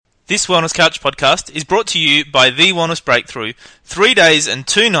This Wellness Couch podcast is brought to you by The Wellness Breakthrough. 3 days and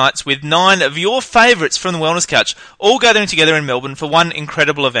 2 nights with 9 of your favourites from the Wellness Couch, all gathering together in Melbourne for one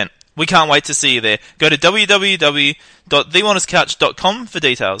incredible event. We can't wait to see you there. Go to www.thewellnesscouch.com for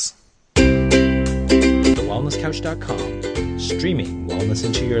details. TheWellnessCouch.com, streaming wellness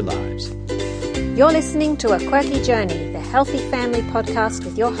into your lives. You're listening to A Quirky Journey, the Healthy Family podcast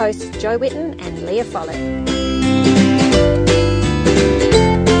with your hosts Jo Whitten and Leah Follett.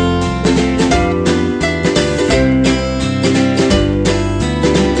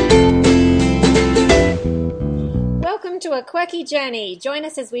 Welcome to A Quirky Journey. Join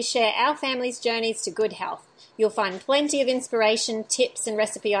us as we share our family's journeys to good health. You'll find plenty of inspiration, tips and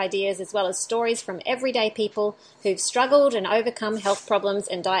recipe ideas, as well as stories from everyday people who've struggled and overcome health problems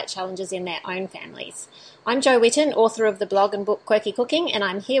and diet challenges in their own families. I'm Jo Whitten, author of the blog and book Quirky Cooking, and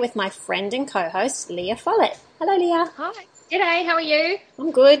I'm here with my friend and co-host, Leah Follett. Hello, Leah. Hi. G'day, how are you?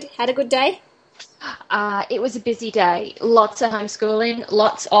 I'm good. Had a good day? It was a busy day. Lots of homeschooling,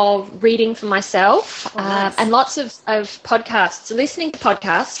 lots of reading for myself, nice. And lots of podcasts. So listening to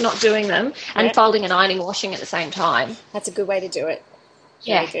podcasts, not doing them, and folding and ironing, washing at the same time. That's a good way to do it.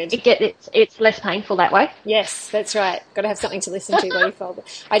 Yeah, very good. It's less painful that way. Yes, that's right. Got to have something to listen to while you fold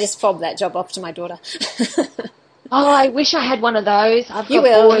it. I just fobbed that job off to my daughter. Oh, I wish I had one of those. You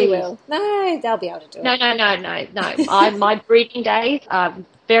will. No, they'll be able to do it. No. My breeding days are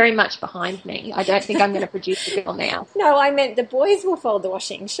very much behind me. I don't think I'm going to produce a girl now. No, I meant the boys will fold the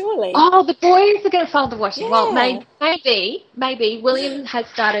washing, surely. Oh, the boys are going to fold the washing. Yeah. Well, maybe. William has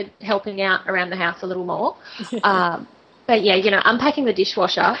started helping out around the house a little more. But yeah, unpacking the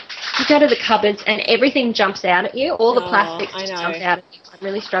dishwasher, you go to the cupboards and everything jumps out at you. All the plastics just jump out at you. I'm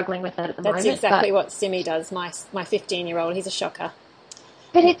really struggling with that at the moment. That's exactly what Simi does, my 15-year-old. He's a shocker.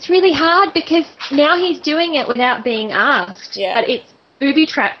 But it's really hard because now he's doing it without being asked. Yeah. But it's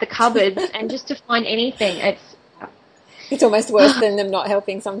booby-trapped the cupboards and just to find anything, it's almost worse than them not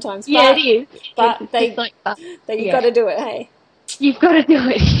helping sometimes. Yeah, it is. But you've got to do it, hey? You've got to do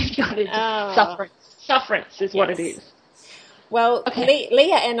it. You've got to do it. Sufferance is what it is. Well, okay.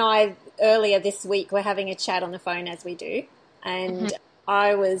 Leah and I earlier this week were having a chat on the phone, as we do, and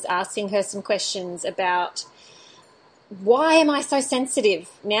I was asking her some questions about why am I so sensitive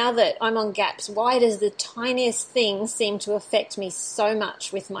now that I'm on GAPS? Why does the tiniest thing seem to affect me so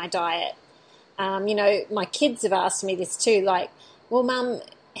much with my diet? My kids have asked me this too, like, well, Mum,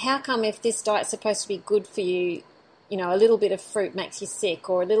 how come if this diet's supposed to be good for you, a little bit of fruit makes you sick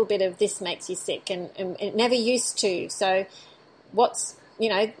or a little bit of this makes you sick and it never used to. So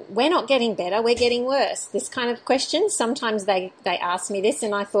we're not getting better, we're getting worse. This kind of question, sometimes they ask me this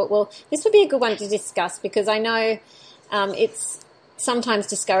and I thought, well, this would be a good one to discuss because I know it's sometimes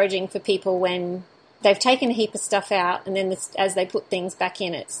discouraging for people when they've taken a heap of stuff out and then as they put things back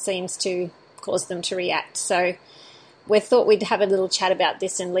in, it seems to cause them to react. So we thought we'd have a little chat about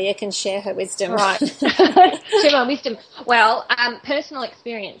this and Leah can share her wisdom. Right. Share my wisdom. Well, personal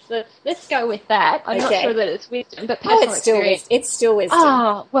experience. Let's go with that. I'm not sure that it's wisdom, but personal experience. It's still wisdom.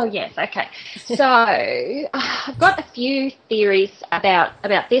 Oh, well, yes, okay. So I've got a few theories about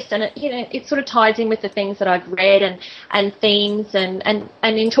this and, it sort of ties in with the things that I've read and themes and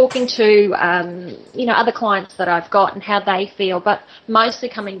in talking to, other clients that I've got and how they feel, but mostly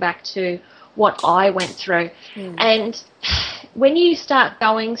coming back to what I went through. And when you start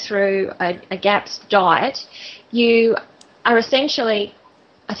going through a GAPS diet, you are essentially,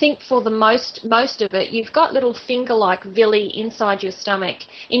 I think for the most of it, you've got little finger-like villi inside your stomach,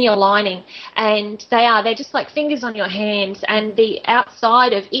 in your lining, and they're just like fingers on your hands, and the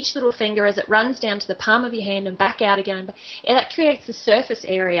outside of each little finger as it runs down to the palm of your hand and back out again, that creates the surface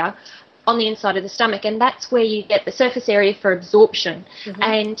area on the inside of the stomach, and that's where you get the surface area for absorption.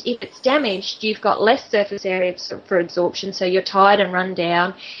 And if it's damaged, you've got less surface area for absorption, so you're tired and run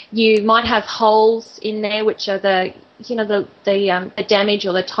down. You might have holes in there, which are the damage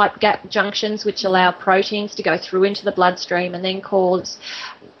or the tight gap junctions, which allow proteins to go through into the bloodstream and then cause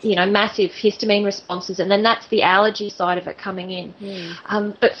massive histamine responses, and then that's the allergy side of it coming in.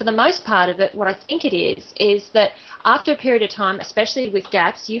 But for the most part of it, what I think it is that after a period of time, especially with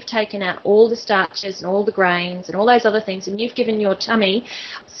GAPS, you've taken out all the starches and all the grains and all those other things, and you've given your tummy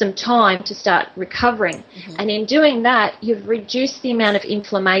some time to start recovering. And in doing that, you've reduced the amount of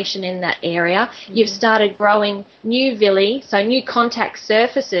inflammation in that area. You've started growing new villi, so new contact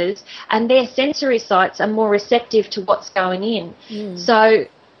surfaces, and their sensory sites are more receptive to what's going in. So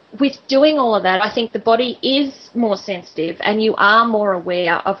with doing all of that, I think the body is more sensitive and you are more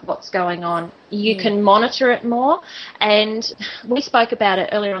aware of what's going on. You can monitor it more, and we spoke about it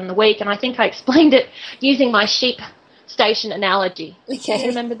earlier in the week, and I think I explained it using my sheep station analogy. Okay. Do you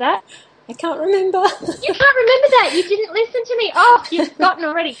remember that? I can't remember. You can't remember that. You didn't listen to me. Oh, you've forgotten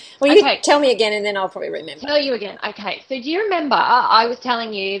already. Well, you tell me again and then I'll probably remember. Tell you again. Okay. So do you remember I was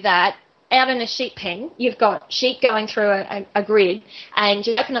telling you that out in a sheep pen, you've got sheep going through a grid, and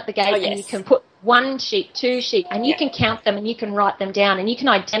you open up the gate and you can put 1 sheep, 2 sheep, and you can count them and you can write them down and you can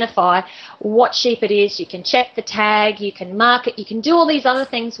identify what sheep it is. You can check the tag, you can mark it, you can do all these other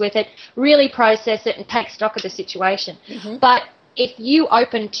things with it, really process it and take stock of the situation. Mm-hmm. But if you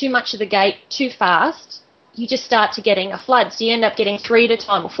open too much of the gate too fast, you just start to getting a flood. So you end up getting 3 at a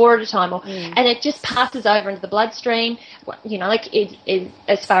time or 4 at a time, and it just passes over into the bloodstream, like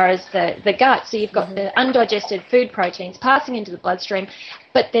as far as the gut. So you've got the undigested food proteins passing into the bloodstream,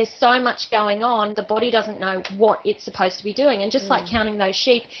 but there's so much going on, the body doesn't know what it's supposed to be doing. And just like counting those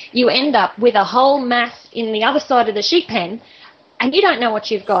sheep, you end up with a whole mass in the other side of the sheep pen, and you don't know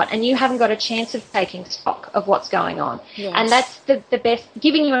what you've got, and you haven't got a chance of taking stock of what's going on. Yes. And that's the best,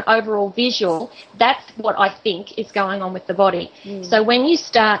 giving you an overall visual, that's what I think is going on with the body. So when you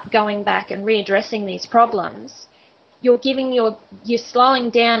start going back and readdressing these problems, you're slowing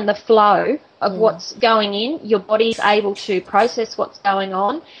down the flow of what's going in. Your body's able to process what's going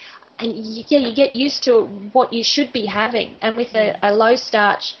on, and you get used to what you should be having. And with a low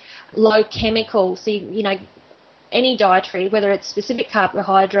starch, low chemical, so any dietary, whether it's specific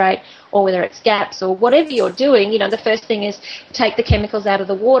carbohydrate or whether it's GAPS or whatever you're doing, the first thing is take the chemicals out of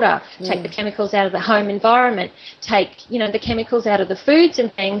the water, take the chemicals out of the home environment, take, the chemicals out of the foods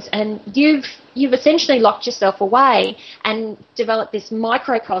and things, and you've essentially locked yourself away and developed this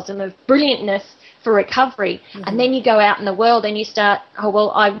microcosm of brilliantness for recovery. And then you go out in the world and you start,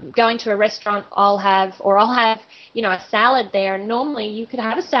 I'm going to a restaurant, I'll have a salad there, and normally you could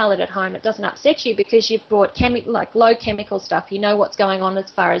have a salad at home. It doesn't upset you because you've brought low chemical stuff. You know what's going on as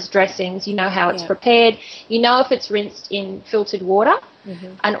far as dressings. You know how it's prepared. You know if it's rinsed in filtered water,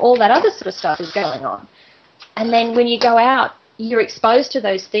 and all that other sort of stuff is going on. And then when you go out, you're exposed to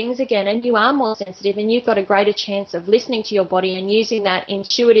those things again, and you are more sensitive, and you've got a greater chance of listening to your body and using that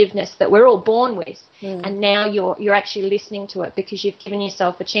intuitiveness that we're all born with. And now you're actually listening to it because you've given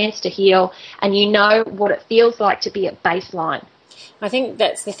yourself a chance to heal, and you know what it feels like to be at baseline. I think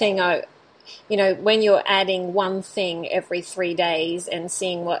that's the thing. When you're adding one thing every 3 days and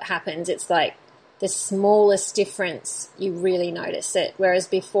seeing what happens, it's like the smallest difference, you really notice it. Whereas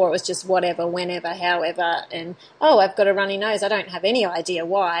before it was just whatever, whenever, however, and, I've got a runny nose. I don't have any idea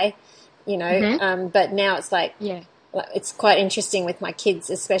why, but now it's like, it's quite interesting with my kids,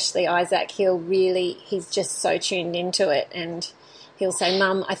 especially Isaac. He's just so tuned into it, and he'll say,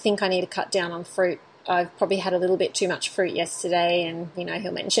 Mum, I think I need to cut down on fruit. I've probably had a little bit too much fruit yesterday, and,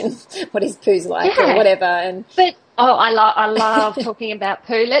 he'll mention what his poo's like or whatever. But I love talking about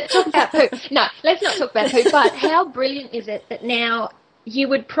poo. Let's talk about poo. No, let's not talk about poo. But how brilliant is it that now you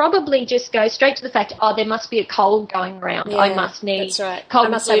would probably just go straight to the fact, there must be a cold going around. Yeah, I must need cold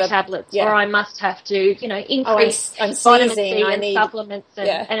and flu tablets, or I must have to, increase I'm vitamin sneezing, C and supplements,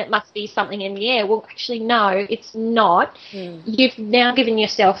 and it must be something in the air. Well, actually, no, it's not. You've now given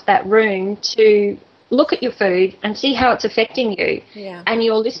yourself that room to look at your food and see how it's affecting you, and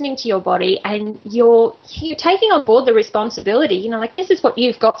you're listening to your body, and you're taking on board the responsibility. This is what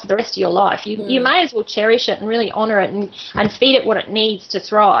you've got for the rest of your life. You may as well cherish it and really honour it and feed it what it needs to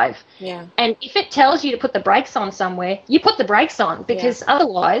thrive. And if it tells you to put the brakes on somewhere, you put the brakes on, because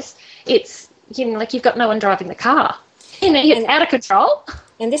otherwise it's you've got no one driving the car. It's out of control.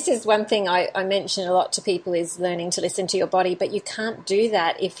 And this is one thing I mention a lot to people, is learning to listen to your body, but you can't do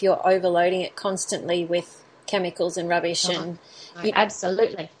that if you're overloading it constantly with chemicals and rubbish.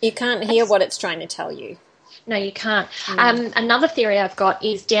 Absolutely. You can't hear what it's trying to tell you. No, you can't. Another theory I've got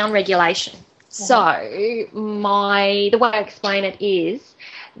is down regulation. So the way I explain it is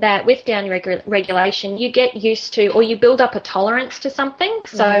that with down regulation, you get used to, or you build up a tolerance to something.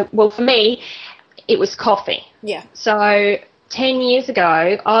 So, for me, it was coffee. Yeah. So 10 years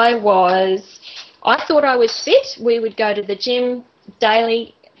ago, I thought I was fit. We would go to the gym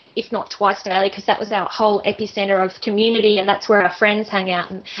daily, if not twice daily, because that was our whole epicenter of community, and that's where our friends hang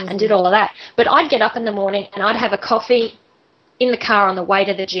out and did all of that. But I'd get up in the morning and I'd have a coffee in the car on the way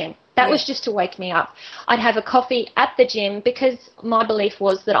to the gym. That was just to wake me up. I'd have a coffee at the gym because my belief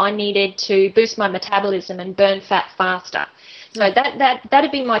was that I needed to boost my metabolism and burn fat faster. So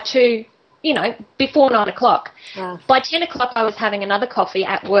that'd be my two, before 9 o'clock. Wow. By 10 o'clock, I was having another coffee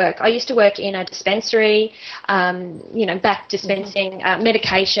at work. I used to work in a dispensary, back dispensing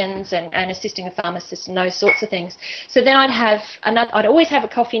medications and assisting a pharmacist and those sorts of things. So then I'd always have a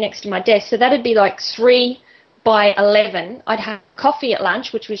coffee next to my desk. So that'd be like 3 by 11. I'd have coffee at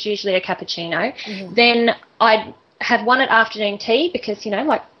lunch, which was usually a cappuccino. Then I'd have one at afternoon tea because,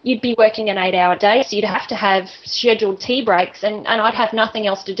 like you'd be working an 8-hour day, so you'd have to have scheduled tea breaks, and I'd have nothing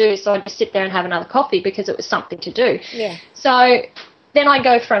else to do, so I'd just sit there and have another coffee because it was something to do. Yeah. So then I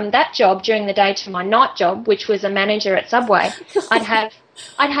go from that job during the day to my night job, which was a manager at Subway. I'd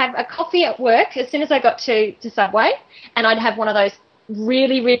have a coffee at work as soon as I got to Subway, and I'd have one of those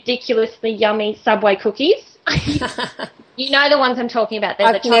really ridiculously yummy Subway cookies. You know the ones I'm talking about.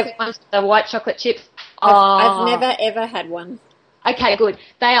 They're the chocolate ones, the white chocolate chips. I've never, ever had one. Okay, good.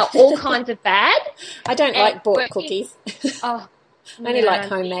 They are all kinds of bad. I don't like bought cookies. Oh, I only like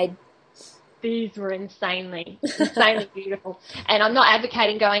homemade. These were insanely beautiful. And I'm not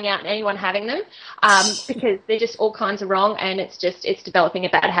advocating going out and anyone having them because they're just all kinds of wrong, and it's developing a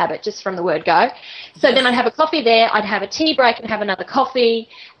bad habit just from the word go. So then I'd have a coffee there, I'd have a tea break and have another coffee,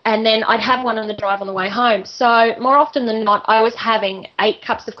 and then I'd have one on the drive on the way home. So more often than not, I was having 8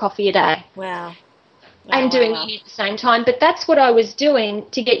 cups of coffee a day. Wow. And doing it at the same time. But that's what I was doing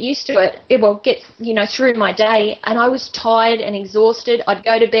to get used to it. It will get, through my day. And I was tired and exhausted. I'd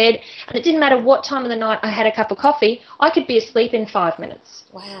go to bed, and it didn't matter what time of the night I had a cup of coffee. I could be asleep in 5 minutes.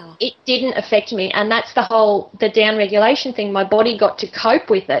 Wow. It didn't affect me. And that's the down regulation thing. My body got to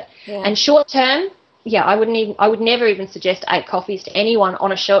cope with it. Yeah. And short term, I would never even suggest 8 coffees to anyone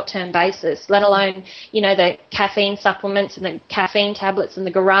on a short-term basis, let alone, the caffeine supplements and the caffeine tablets and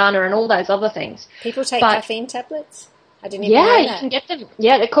the guarana and all those other things. People take caffeine tablets? I didn't even know that. Yeah, you can get them.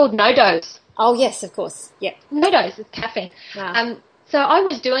 Yeah, they're called no-dose. Oh, yes, of course. Yep. No-dose is caffeine. Wow. So I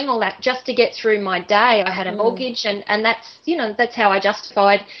was doing all that just to get through my day. I had a mortgage, and that's how I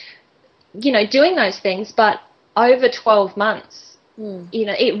justified, doing those things. But over 12 months,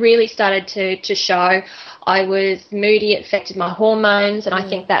 it really started to show. I was moody, it affected my hormones, and I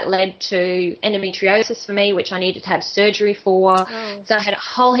think that led to endometriosis for me, which I needed to have surgery for. Oh. So I had a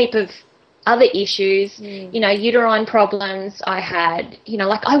whole heap of other issues, uterine problems. I had,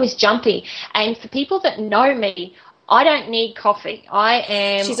 I was jumpy. And for people that know me, I don't need coffee. I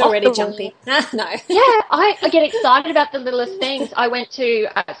am. She's already jumpy. No. Yeah, I get excited about the littlest things. I went to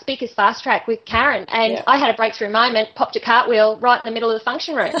Speakers Fast Track with Karen, and I had a breakthrough moment, popped a cartwheel right in the middle of the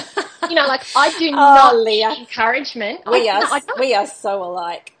function room. I do not Leah. need encouragement. We are so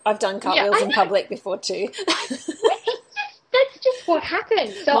alike. I've done cartwheels in public before too. That's just what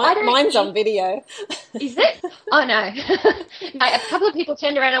happened. So mine's on video. Is it? Oh, no. A couple of people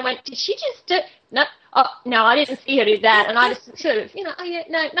turned around and went, did she just do... No, oh, no, I didn't see her do that. And I just sort of, no,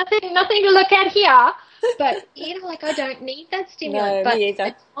 nothing to look at here. But, I don't need that stimulant. No, but me either.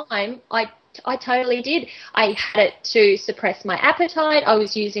 at the time, I totally did. I had it to suppress my appetite. I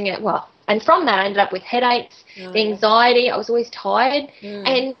was using it, and from that I ended up with headaches, the anxiety. I was always tired.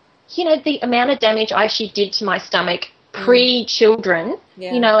 And, the amount of damage I actually did to my stomach pre-children,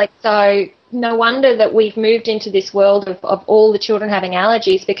 so no wonder that we've moved into this world of all the children having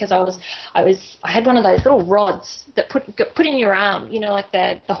allergies, because I had one of those little rods that put in your arm,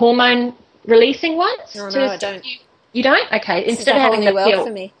 the hormone releasing ones. No, I don't. You don't? Okay. Instead of having the pill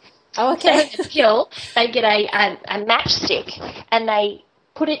for me. Oh, okay. Instead of the pill, they get a matchstick, and they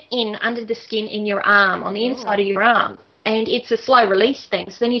put it in under the skin in your arm, on the inside of your arm. And it's a slow release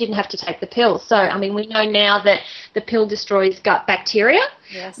thing, so then you didn't have to take the pill. So, we know now that the pill destroys gut bacteria.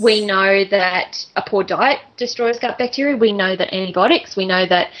 Yes. We know that a poor diet destroys gut bacteria. We know that antibiotics. We know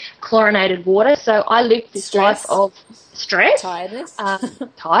that chlorinated water. So I lived this life of stress, tiredness, not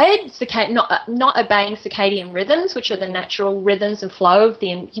obeying circadian rhythms, which are the natural rhythms and flow of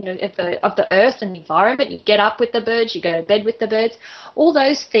the earth and the environment. You get up with the birds, you go to bed with the birds, all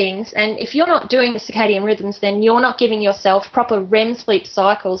those things. And if you're not doing the circadian rhythms, then you're not giving yourself proper REM sleep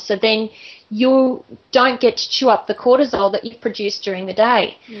cycles. So then you don't get to chew up the cortisol that you've produced during the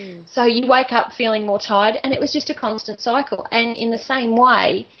day. So you wake up feeling more tired, and it was just a constant cycle. And in the same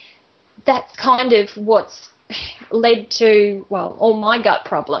way, that's kind of what's led to, all my gut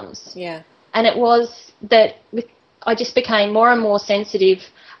problems. Yeah. And it was that I just became more and more sensitive.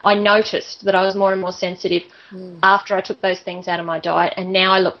 I noticed that I was more and more sensitive after I took those things out of my diet, and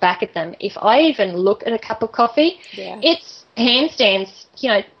now I look back at them. If I even look at a cup of coffee, it's handstands,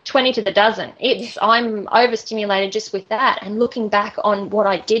 20 to the dozen. I'm overstimulated just with that, and looking back on what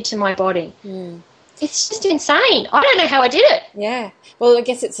I did to my body. It's just insane. I don't know how I did it. Yeah. Well, I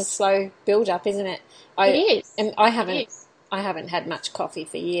guess it's a slow build-up, isn't it? It is. And I haven't had much coffee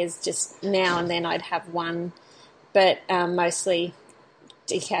for years. Just now and then I'd have one, but mostly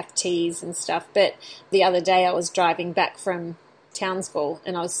decaf teas and stuff. But the other day I was driving back from Townsville,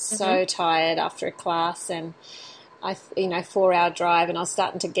 and I was so tired after a class, and 4-hour drive, and I was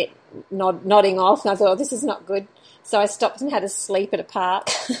starting to get nodding off, and I thought, oh, this is not good. So I stopped and had a sleep at a park,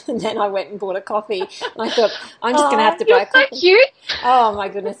 and then I went and bought a coffee. And I thought, I'm just going to have to buy a coffee. So cute. Oh, my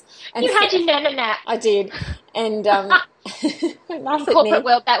goodness. And You had your nana nap. I did. And laugh In at corporate me.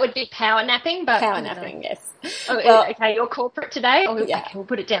 world, that would be power napping. But Power napping, yes. Oh, Well, okay, you're corporate today? Oh, yeah. Okay, we'll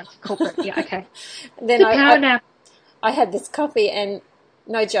put it down to corporate. Yeah, okay. Then The power nap. I had this coffee, and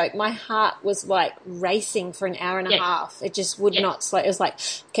no joke, my heart was like racing for an hour and a half. It just would not slow. It was like,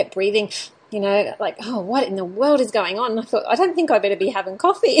 kept breathing, like, oh, what in the world is going on? And I thought, I don't think I better be having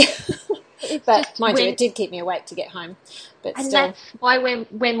coffee. But mind you, it did keep me awake to get home. But and still. that's why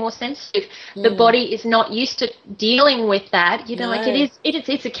we're more sensitive. The body is not used to dealing with that. Like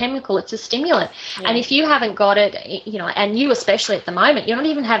it's a chemical, it's a stimulant. Yeah. And if you haven't got it, and you especially at the moment, you're not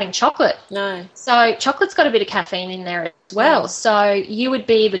even having chocolate. No. So chocolate's got a bit of caffeine in there as well. Yeah. So you would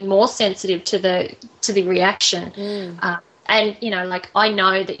be even more sensitive to the reaction. And, I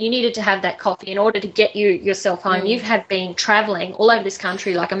know that you needed to have that coffee in order to get yourself home. You've been travelling all over this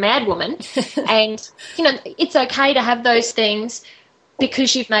country like a mad woman. And, it's okay to have those things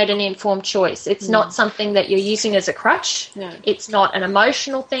because you've made an informed choice. It's not something that you're using as a crutch. No. It's not an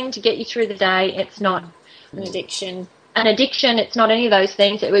emotional thing to get you through the day. It's not an addiction. It's not any of those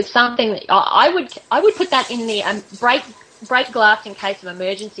things. It was something that I would put that in the break glass in case of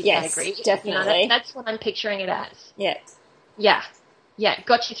emergency category. Definitely. That's what I'm picturing it as. Yeah. Yeah,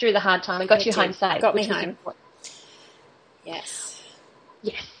 got you through the hard time and got you home safe. Got me home. Yes.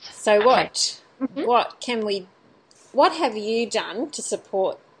 Yes. So what have you done to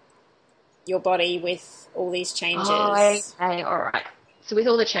support your body with all these changes? Okay, all right. So with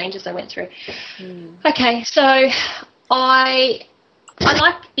all the changes I went through. Okay, so I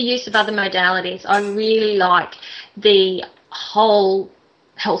like the use of other modalities. I really like the whole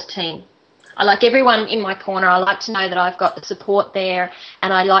health team. I like everyone in my corner. I like to know that I've got the support there,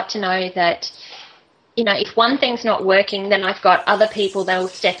 and I like to know that, if one thing's not working, then I've got other people that will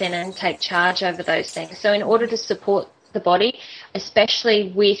step in and take charge over those things. So in order to support the body,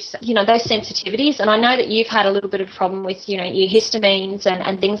 especially with, those sensitivities, and I know that you've had a little bit of a problem with, your histamines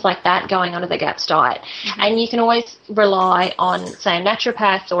and things like that going onto the GAPS diet. And you can always rely on, say, a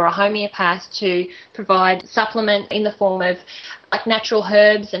naturopath or a homeopath to provide supplement in the form of like natural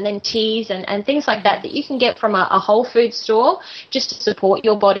herbs and then teas and things like that you can get from a whole food store just to support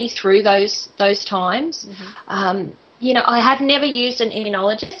your body through those times. I have never used an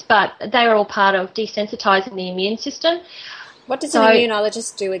immunologist, but they are all part of desensitizing the immune system. What does an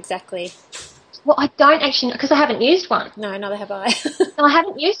immunologist do exactly? Well, I don't actually know because I haven't used one. No, neither have I. No, I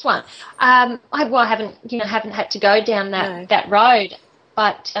haven't used one. I haven't had to go down that road.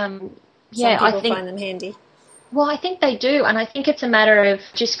 But Some people find them handy. Well, I think they do, and I think it's a matter of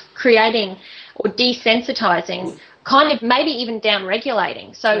just creating or desensitizing, kind of maybe even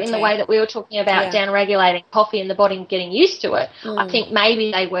down-regulating. So in the way that we were talking about down-regulating coffee in the body and getting used to it, I think maybe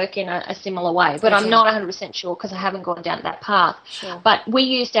they work in a similar way. But I'm not 100% sure because I haven't gone down that path. Sure. But we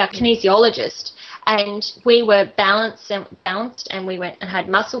used our kinesiologist, and we were balanced, and we went and had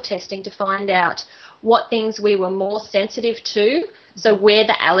muscle testing to find out what things we were more sensitive to. So where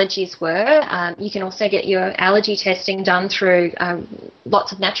the allergies were, you can also get your allergy testing done through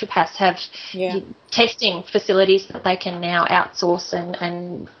lots of naturopaths have testing facilities that they can now outsource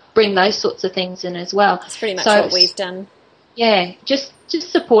and bring those sorts of things in as well. That's pretty much what we've done. Yeah, just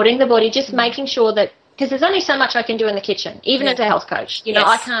supporting the body, just making sure that, because there's only so much I can do in the kitchen, even as a health coach.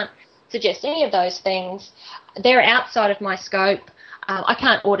 I can't suggest any of those things. They're outside of my scope. I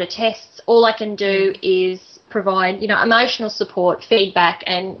can't order tests. All I can do is provide, emotional support, feedback,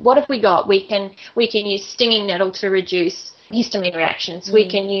 and what have we got? We can use stinging nettle to reduce histamine reactions. We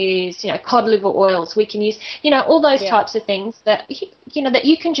can use, cod liver oils. We can use, all those types of things that, that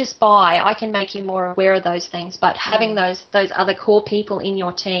you can just buy. I can make you more aware of those things, but having those other core people in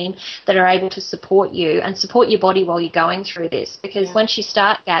your team that are able to support you and support your body while you're going through this, because once you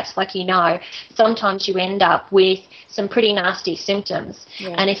start GAPS, sometimes you end up with some pretty nasty symptoms.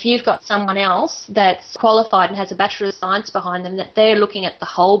 Yeah. And if you've got someone else that's qualified and has a Bachelor of Science behind them, that they're looking at the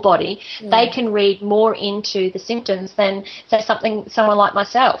whole body, they can read more into the symptoms than, say, someone like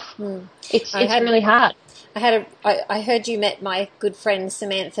myself. It's really hard. I heard you met my good friend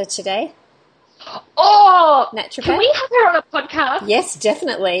Samantha today. Oh, naturopath. Can we have her on a podcast? Yes,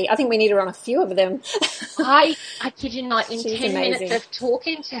 definitely. I think we need her on a few of them. I kid you not, in She's 10 amazing. minutes of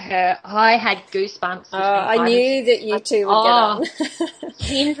talking to her, I had goosebumps. I knew that you two would get on.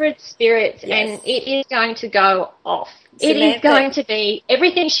 Kindred spirits, and it is going to go off. Samantha, it is going to be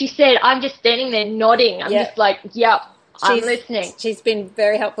everything she said. I'm just standing there nodding. I'm just like, yep. I'm listening. She's been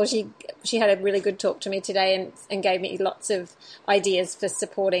very helpful. She she had a really good talk to me today and gave me lots of ideas for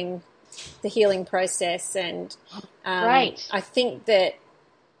supporting the healing process. And Great. I think that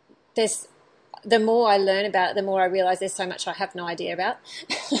the more I learn about it, the more I realise there's so much I have no idea about.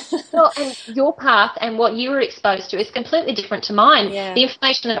 Well, and your path and what you were exposed to is completely different to mine. Yeah. The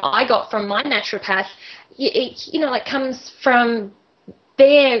information that I got from my naturopath, it comes from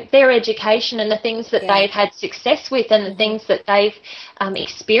their education and the things that they've had success with and the things that they've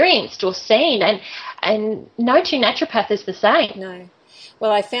experienced or seen. And no two naturopath is the same. No.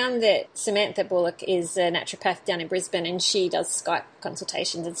 Well, I found that Samantha Bullock is a naturopath down in Brisbane, and she does Skype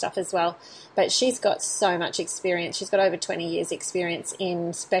consultations and stuff as well. But she's got so much experience. She's got over 20 years experience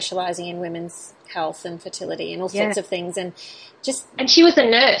in specialising in women's health and fertility and all sorts of things. And she was a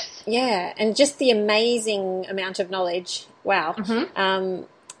nurse. Yeah, and just the amazing amount of knowledge. Wow. Mm-hmm.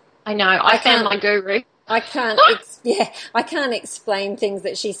 I know. I found my guru. I can't explain things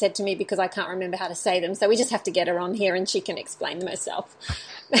that she said to me because I can't remember how to say them. So we just have to get her on here and she can explain them herself.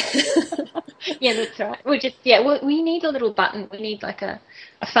 Yeah, that's right. We need a little button. We need like a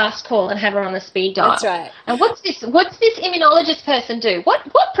fast call and have her on the speed dial. That's right. And what's this immunologist person do? What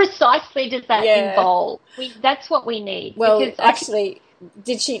precisely does that involve? That's what we need. Well, actually,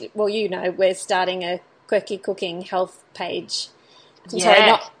 we're starting a quirky cooking health page. Sorry,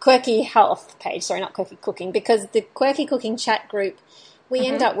 not quirky health page. Sorry, not quirky cooking, because the quirky cooking chat group, we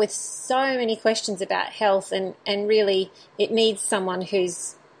end up with so many questions about health, and really it needs someone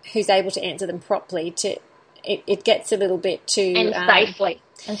who's able to answer them properly. It gets a little bit too safely.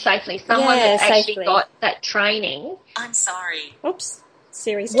 Someone that's actually got that training. I'm sorry. Oops,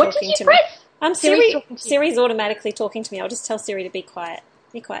 Siri's what talking did to you press? me. Siri's automatically talking to me. I'll just tell Siri to be quiet.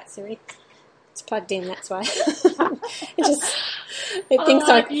 Be quiet, Siri. It's plugged in, that's why.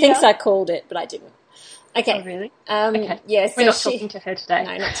 it thinks I called it, but I didn't. Okay. Oh, really? Okay. Yeah, so we're not talking to her today.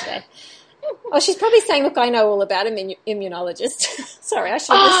 No, not today. Oh, she's probably saying, look, I know all about immunologist. Sorry, I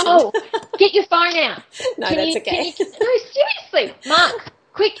should have listened. Get your phone out. No, that's okay. No, seriously. Mark,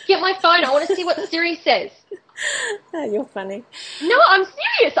 quick, get my phone. I want to see what Siri says. Oh, you're funny. No, I'm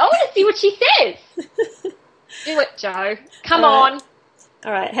serious. I want to see what she says. Do it, Joe. Come on.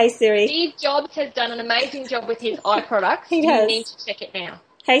 All right. Hey, Siri. Steve Jobs has done an amazing job with his eye products. He has. You need to check it now.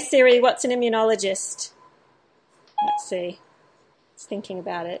 Hey, Siri, what's an immunologist? Let's see. It's thinking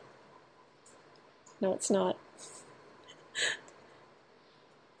about it. No, it's not.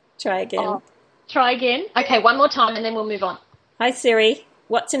 Try again. Oh, try again? Okay, one more time and then we'll move on. Hi, Siri.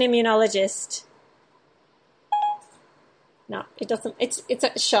 What's an immunologist? No, it doesn't. It's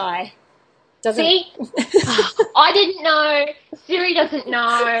shy. Doesn't. See? I didn't know. Siri doesn't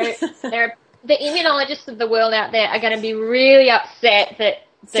know. The immunologists of the world out there are going to be really upset that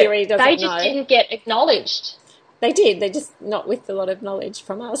Siri doesn't know. They just didn't get acknowledged. They did. They're just not with a lot of knowledge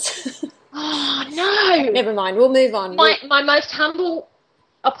from us. Oh, no. Never mind. We'll move on. My most humble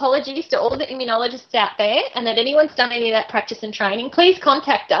apologies to all the immunologists out there, and that anyone's done any of that practice and training, please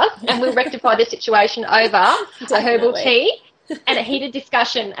contact us and we'll rectify the situation over a herbal tea and a heated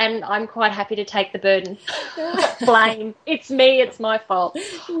discussion, and I'm quite happy to take the burden. Blame. It's me. It's my fault.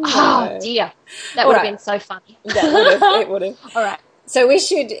 No. Oh, dear. That would have been so funny. It would have. All right. So we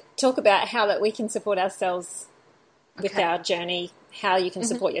should talk about how that we can support ourselves with our journey, how you can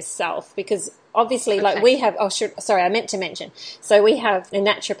support yourself, because obviously we have, I meant to mention. So we have a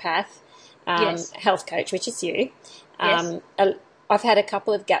naturopath, health coach, which is you. I've had a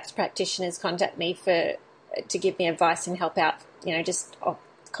couple of GAPS practitioners contact me to give me advice and help out, just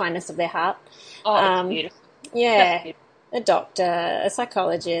kindness of their heart. Oh, that's beautiful. Yeah. That's a doctor, a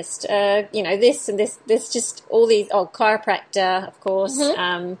psychologist, this and this. There's just all these, chiropractor, of course.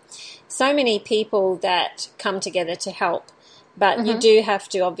 So many people that come together to help. But you do have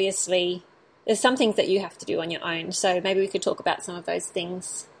to, obviously, there's some things that you have to do on your own. So maybe we could talk about some of those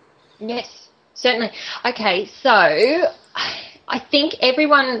things. Yes, certainly. Okay, so I think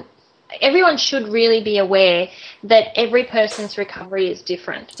everyone should really be aware that every person's recovery is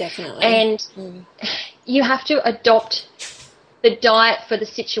different. Definitely. And you have to adopt the diet for the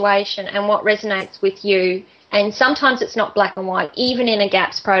situation and what resonates with you. And sometimes it's not black and white, even in a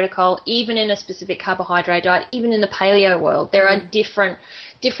GAPS protocol, even in a specific carbohydrate diet, even in the paleo world. There are different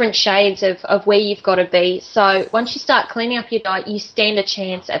shades of where you've got to be. So once you start cleaning up your diet, you stand a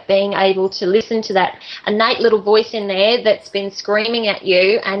chance at being able to listen to that innate little voice in there that's been screaming at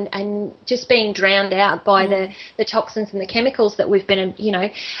you and just being drowned out by the toxins and the chemicals that we've been,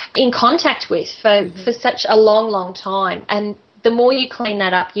 in contact with for such a long, long time. And the more you clean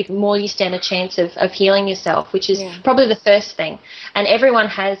that up, the more you stand a chance of healing yourself, which is probably the first thing. And everyone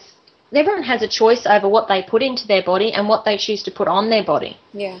has everyone has a choice over what they put into their body and what they choose to put on their body.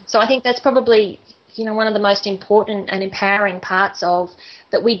 Yeah. So I think that's probably, one of the most important and empowering parts of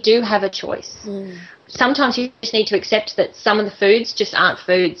that we do have a choice. Sometimes you just need to accept that some of the foods just aren't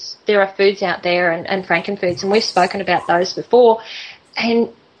foods. There are foods out there and frankenfoods, and we've spoken about those before. And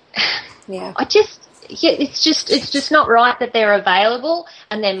Yeah. it's just not right that they're available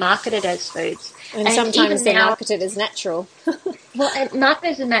and they're marketed as foods. And sometimes they're marketed as natural.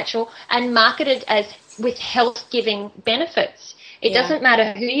 Marketed as natural and marketed as with health-giving benefits. It doesn't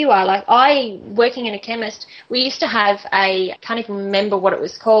matter who you are. Like working in a chemist, we used to have I can't even remember what it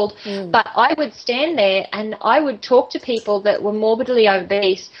was called, but I would stand there and I would talk to people that were morbidly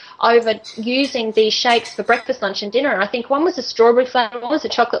obese over using these shakes for breakfast, lunch and dinner. And I think one was a strawberry flavour, one was a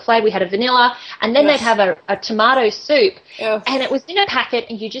chocolate flavour, we had a vanilla, and then they'd have a tomato soup. And it was in a packet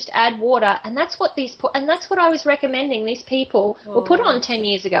and you just add water, and that's what I was recommending these people were put on 10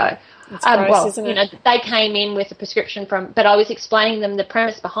 years ago. It's gross, isn't it? They came in with a prescription but I was explaining them the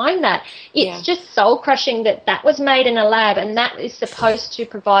premise behind that. It's just soul crushing that was made in a lab, and that is supposed to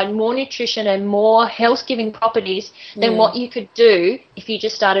provide more nutrition and more health-giving properties than what you could do if you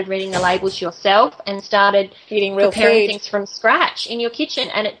just started reading the labels yourself and started eating real preparing food things from scratch in your kitchen.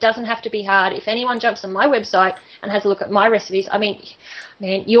 And it doesn't have to be hard. If anyone jumps on my website and has a look at my recipes, I mean,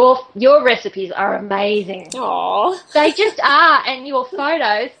 man, your recipes are amazing. Aww. They just are, and your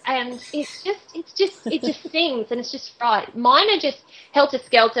photos, and it just sings, and it's just right. Mine are just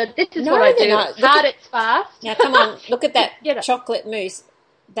helter-skelter. This is what I do. Not. It's hard, it's fast. Now, come on, look at that chocolate mousse.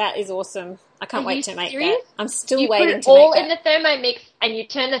 That is awesome. I can't wait to make that. I'm still waiting to make that. You put it all in the Thermomix, and you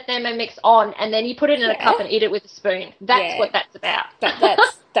turn the Thermomix on, and then you put it in a cup and eat it with a spoon. That's what that's about. But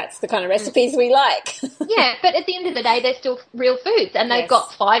that's the kind of recipes we like. Yeah, but at the end of the day, they're still real foods, and they've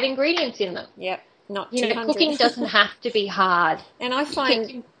got 5 ingredients in them. Yep, not 200. Cooking doesn't have to be hard. And I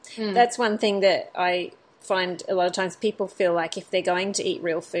find that's one thing that I find a lot of times people feel like if they're going to eat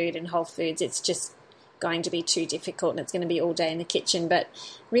real food and whole foods, it's just going to be too difficult and it's going to be all day in the kitchen. But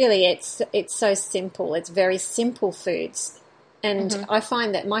really, it's so simple. It's very simple foods. And I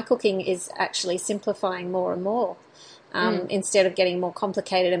find that my cooking is actually simplifying more and more. Instead of getting more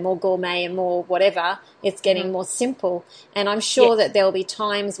complicated and more gourmet and more whatever, it's getting more simple. And I'm sure that there'll be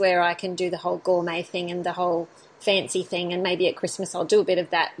times where I can do the whole gourmet thing and the whole fancy thing, and maybe at Christmas I'll do a bit of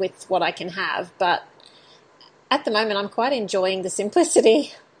that with what I can have. But at the moment, I'm quite enjoying the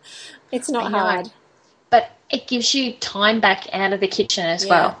simplicity. It's not hard. But it gives you time back out of the kitchen as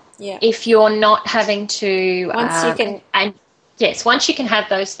well. Yeah. If you're not having to... Once you can have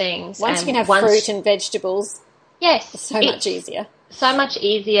those things. Once you can have fruit and vegetables... Yes. It's so much easier. So much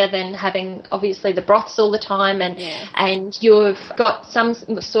easier than having, obviously, the broths all the time, and you've got some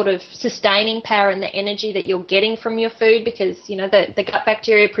sort of sustaining power and the energy that you're getting from your food, because, the gut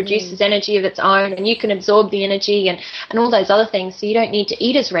bacteria produces energy of its own, and you can absorb the energy and all those other things, so you don't need to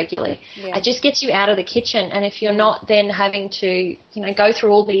eat as regularly. Yeah. It just gets you out of the kitchen, and if you're not then having to, go through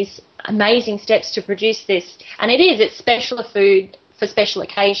all these amazing steps to produce this, and it's special food for special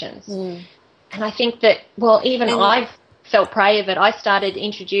occasions. And I think that, I've felt prey of it. I started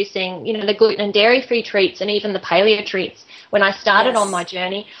introducing, the gluten and dairy-free treats and even the paleo treats. When I started on my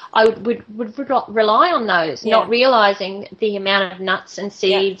journey, I would rely on those, not realising the amount of nuts and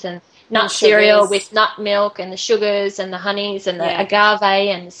seeds and nut cereal with nut milk and the sugars and the honeys and the agave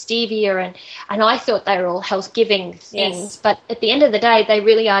and the stevia. And I thought they were all health-giving things. Yes. But at the end of the day, they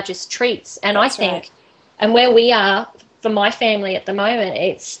really are just treats. And I think, and where we are, for my family at the moment,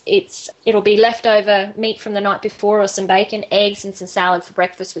 it'll be leftover meat from the night before or some bacon, eggs and some salad for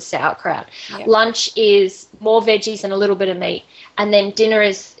breakfast with sauerkraut. Yep. Lunch is more veggies and a little bit of meat. And then dinner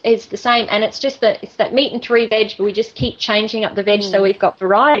is the same. And it's just that meat and 3 veg, but we just keep changing up the veg so we've got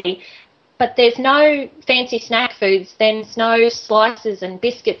variety. But there's no fancy snack foods. There's no slices and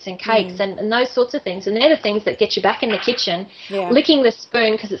biscuits and cakes and those sorts of things. And they're the things that get you back in the kitchen, licking the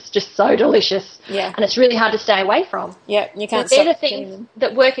spoon because it's just so delicious. Yeah. And it's really hard to stay away from. Yeah, you can't. But they're the things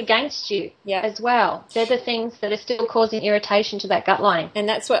that work against you as well. They're the things that are still causing irritation to that gut lining. And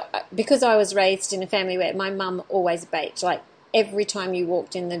that's because I was raised in a family where my mum always baked. Like every time you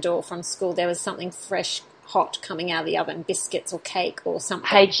walked in the door from school, there was something fresh, hot coming out of the oven, biscuits or cake or something.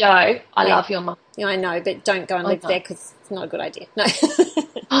 Hey, Joe, I love your mum. Yeah, I know, but don't go and live there because it's not a good idea. No.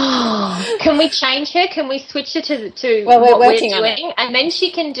 Can we change her? Can we switch her to well, what we're working doing? on it. And then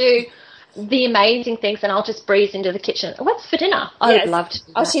she can do the amazing things, and I'll just breeze into the kitchen. What's for dinner? I would love to do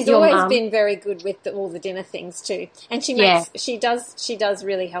that. Oh, she's Your always mum. been very good with all the dinner things too, and she does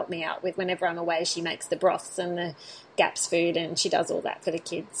really help me out with whenever I'm away. She makes the broths and the Gaps food, and she does all that for the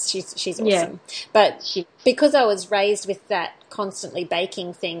kids. She's awesome. Yeah. But because I was raised with that constantly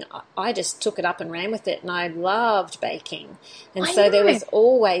baking thing, I just took it up and ran with it, and I loved baking. And so there was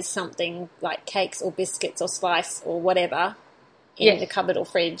always something like cakes or biscuits or slice or whatever in the cupboard or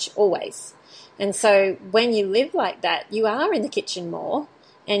fridge, always. And so when you live like that, you are in the kitchen more,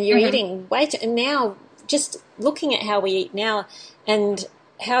 and you're eating way too. And now, just looking at how we eat now, and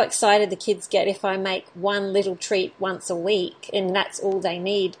how excited the kids get if I make one little treat once a week, and that's all they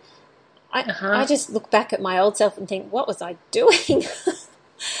need. I just look back at my old self and think, what was I doing?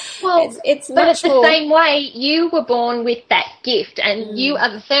 Well, it's but much it's the more... same way. You were born with that gift, and you are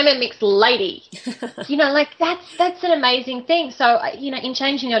the Thermomix lady. That's an amazing thing. So, in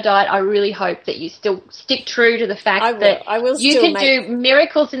changing your diet, I really hope that you still stick true to the fact that you can do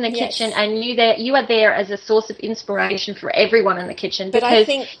miracles in the kitchen, and you are there as a source of inspiration for everyone in the kitchen. But I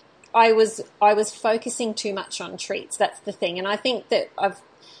think I was focusing too much on treats. That's the thing, and I think that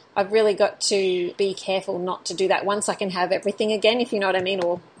I've really got to be careful not to do that. Once I can have everything again, if you know what I mean,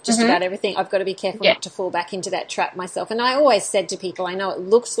 or just about everything, I've got to be careful not to fall back into that trap myself. And I always said to people, I know it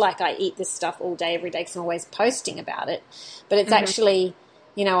looks like I eat this stuff all day, every day, because I'm always posting about it, but it's actually,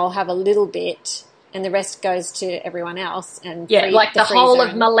 I'll have a little bit, and the rest goes to everyone else. And like the whole of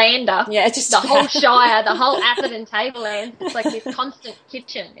Malanda. Yeah, just the whole Shire, the whole Atherton Tableland. It's like this constant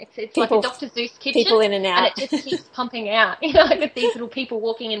kitchen. It's like a Dr. Seuss kitchen. People in and out. And it just keeps pumping out. Like these little people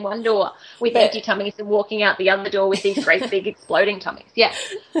walking in one door with empty tummies and walking out the other door with these great big exploding tummies. Yeah,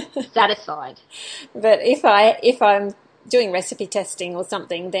 satisfied. But if I'm doing recipe testing or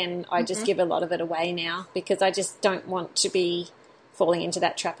something, then I just give a lot of it away now, because I just don't want to be falling into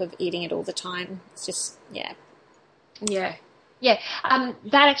that trap of eating it all the time. It's just, Yeah. That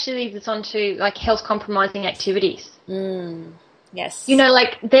actually leads us on to like health compromising activities. Yes.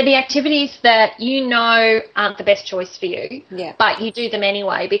 Like they're the activities that aren't the best choice for you, but you do them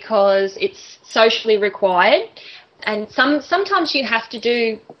anyway because it's socially required. And sometimes you have to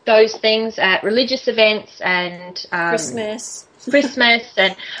do those things at religious events and Christmas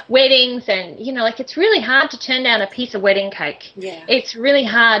and weddings, and it's really hard to turn down a piece of wedding cake. Yeah. It's really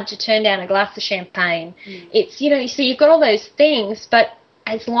hard to turn down a glass of champagne. It's so you've got all those things, but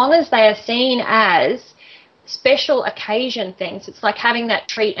as long as they are seen as special occasion things, it's like having that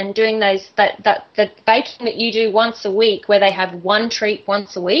treat and doing those the baking that you do once a week, where they have one treat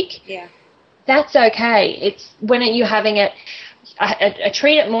once a week. Yeah. That's okay. It's when you're having a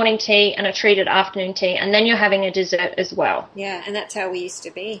treat at morning tea and a treat at afternoon tea, and then you're having a dessert as well. Yeah, and that's how we used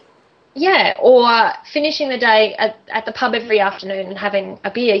to be. Yeah, or finishing the day at the pub every afternoon and having a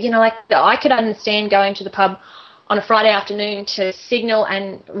beer. I could understand going to the pub on a Friday afternoon to signal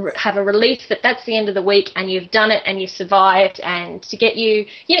and have a relief that that's the end of the week and you've done it and you've survived, and to get you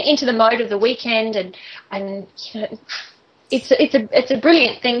into the mode of the weekend and It's a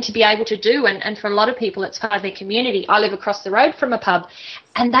brilliant thing to be able to do, and for a lot of people it's part of their community. I live across the road from a pub,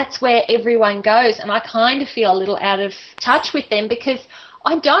 and that's where everyone goes, and I kind of feel a little out of touch with them because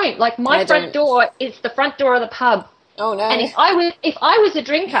I don't. Like my front door is the front door of the pub. Oh no. And if I was a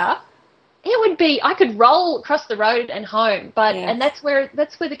drinker, it would be I could roll across the road and home, but and that's where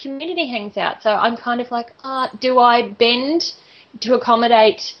the community hangs out. So I'm kind of like, do I bend to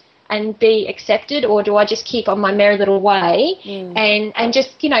accommodate and be accepted, or do I just keep on my merry little way and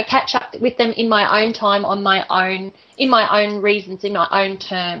just catch up with them in my own time, in my own reasons, in my own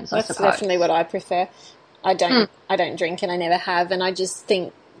terms? That's definitely what I prefer. I don't drink, and I never have, and I just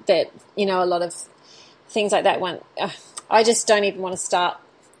think that a lot of things like that I just don't even want to start.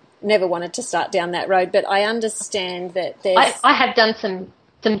 Never wanted to start down that road, but I understand that there's. I have done some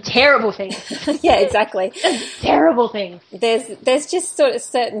terrible things. Yeah, exactly. Terrible things. There's just sort of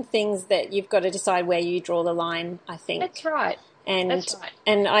certain things that you've got to decide where you draw the line, I think. That's right.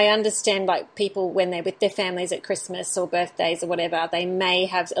 And I understand, like, people when they're with their families at Christmas or birthdays or whatever, they may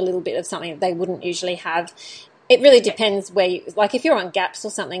have a little bit of something that they wouldn't usually have. It really depends where like if you're on gaps or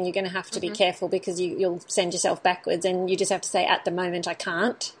something, you're going to have to be careful because you'll send yourself backwards, and you just have to say, at the moment I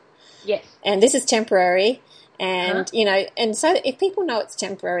can't. Yes. And this is temporary. And, and so if people know it's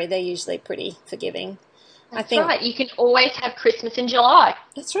temporary, they're usually pretty forgiving. That's right. You can always have Christmas in July.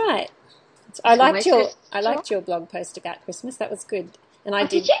 That's right. I liked your blog post about Christmas. That was good. And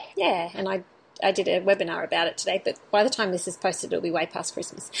did you? Yeah, and I did a webinar about it today, but by the time this is posted, it'll be way past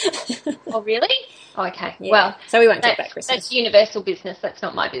Christmas. Oh, really? Okay. Yeah. Well, so we won't talk about Christmas. That's universal business. That's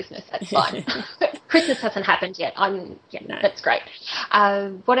not my business. That's fine. Christmas hasn't happened yet. No. That's great.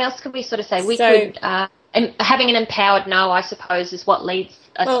 What else could we sort of say? We could having an empowered no, I suppose, is what leads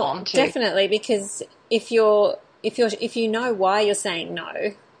us on to. Definitely, because if you know why you're saying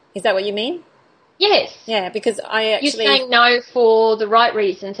no, is that what you mean? Yes. Yeah, because you're saying no for the right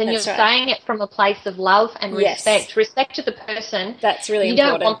reasons, and you're right. saying it from a place of love and respect. Respect to the person. That's really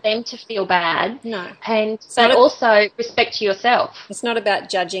important. You don't want them to feel bad. No. And also respect to yourself. It's not about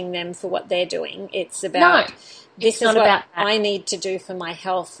judging them for what they're doing. It's about this is what I need to do for my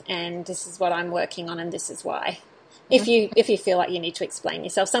health, and this is what I'm working on, and this is why. If you feel like you need to explain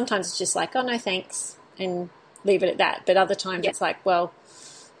yourself, sometimes it's just like, oh no, thanks, and leave it at that. But other times it's like, well,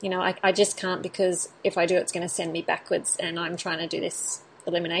 I just can't, because if I do, it's going to send me backwards, and I'm trying to do this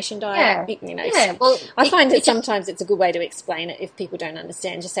elimination diet. Well, I find that sometimes it's a good way to explain it if people don't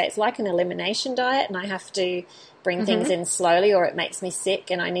understand. Just say it's like an elimination diet, and I have to bring things in slowly, or it makes me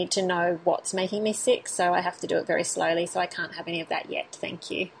sick, and I need to know what's making me sick, so I have to do it very slowly, so I can't have any of that yet. Thank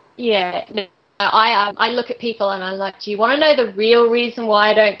you. Yeah. I look at people and I'm like, do you want to know the real reason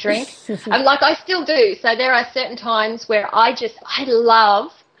why I don't drink? I'm like, I still do. So there are certain times where I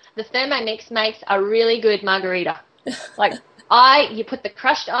love the Thermomix makes a really good margarita. Like you put the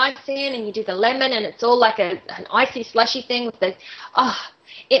crushed ice in and you do the lemon, and it's all like an icy slushy thing with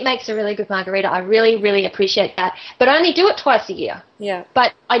it makes a really good margarita. I really, really appreciate that. But I only do it twice a year. Yeah.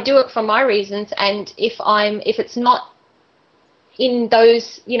 But I do it for my reasons, and if it's not in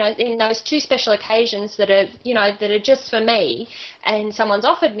those two special occasions that are just for me, and someone's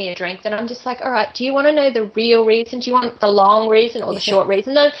offered me a drink, then I'm just like, all right, do you want to know the real reason? Do you want the long reason or the short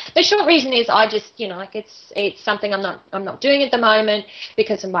reason? The short reason is I just, it's something I'm not doing at the moment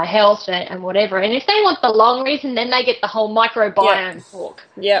because of my health and whatever. And if they want the long reason, then they get the whole microbiome talk.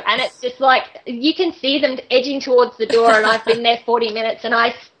 Yeah. And it's just like, you can see them edging towards the door, and I've been there 40 minutes and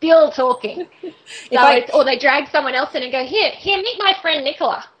I still talking. Or they drag someone else in and go, here, meet my friend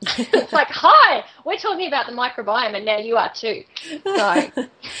Nicola. It's like, hi, we're talking about the microbiome, and now you are too. So,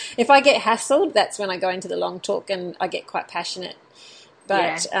 if I get hassled, that's when I go into the long talk, and I get quite passionate.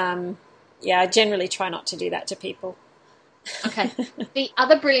 But I generally try not to do that to people. Okay. The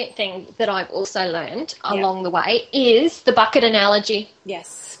other brilliant thing that I've also learned along the way is the bucket analogy.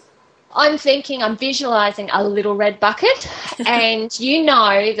 Yes. I'm visualizing a little red bucket, and you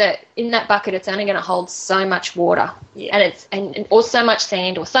know that in that bucket it's only going to hold so much water, and or so much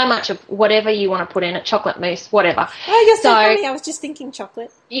sand, or so much of whatever you want to put in it, chocolate mousse, whatever. Oh, you're so funny. I was just thinking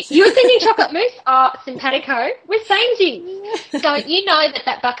chocolate. You were thinking chocolate mousse? Oh, simpatico. We're samesies. So you know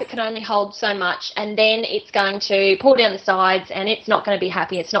that bucket can only hold so much, and then it's going to pour down the sides, and it's not going to be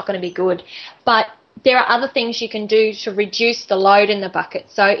happy. It's not going to be good. But there are other things you can do to reduce the load in the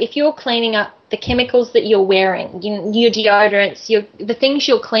bucket. So if you're cleaning up the chemicals that you're wearing, your deodorants, the things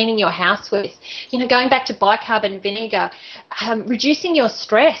you're cleaning your house with, going back to bicarbonate vinegar, reducing your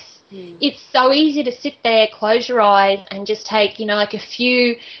stress. It's so easy to sit there, close your eyes, and just take, like a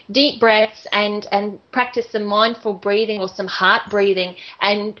few deep breaths and practice some mindful breathing or some heart breathing,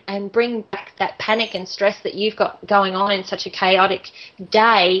 and bring back that panic and stress that you've got going on in such a chaotic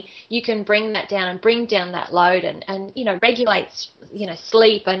day. You can bring that down and bring down that load, and regulate,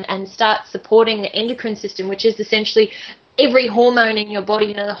 sleep, and start supporting the endocrine system, which is essentially every hormone in your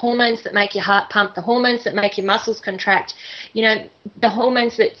body, the hormones that make your heart pump, the hormones that make your muscles contract, the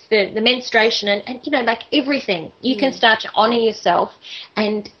hormones that the menstruation, and like everything. You can start to honor yourself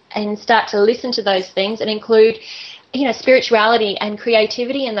and start to listen to those things, and include spirituality and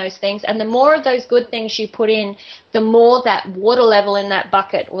creativity in those things. And the more of those good things you put in, the more that water level in that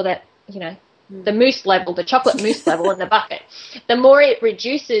bucket, or that the mousse level, the chocolate mousse level in the bucket, the more it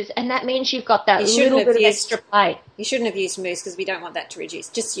reduces, and that means you've got that little bit of extra play. You shouldn't have used mousse, because we don't want that to reduce.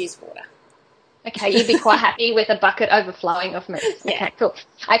 Just use water. Okay, you'd be quite happy with a bucket overflowing of mousse. Yeah. Okay, cool.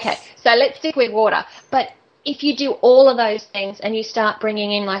 Okay, so let's stick with water. But if you do all of those things, and you start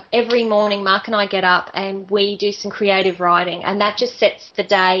bringing in, like every morning, Mark and I get up and we do some creative writing, and that just sets the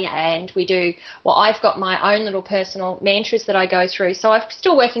day. And we do, I've got my own little personal mantras that I go through. So I'm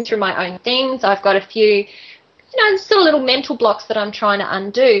still working through my own things. I've got a few, still little mental blocks that I'm trying to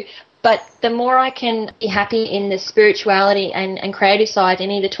undo. But the more I can be happy in the spirituality and creative side,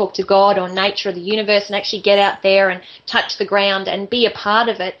 and either talk to God or nature or the universe, and actually get out there and touch the ground and be a part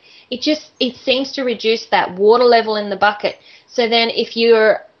of it, it seems to reduce that water level in the bucket. So then if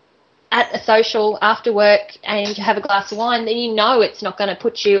you're at a social after work and you have a glass of wine, then it's not going to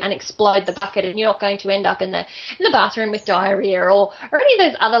put you and explode the bucket, and you're not going to end up in the bathroom with diarrhea or any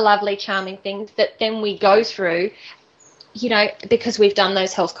of those other lovely, charming things that then we go through, because we've done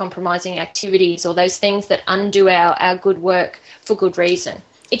those health compromising activities, or those things that undo our good work for good reason.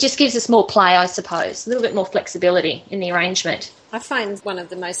 it just gives us more play, I suppose, a little bit more flexibility in the arrangement. I find one of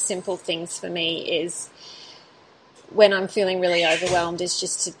the most simple things for me is when I'm feeling really overwhelmed is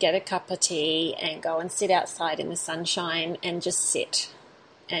just to get a cup of tea and go and sit outside in the sunshine and just sit.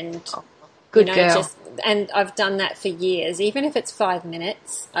 And Good girl. And I've done that for years. Even if it's 5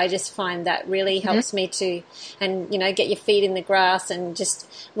 minutes, I just find that really helps me to, and, get your feet in the grass and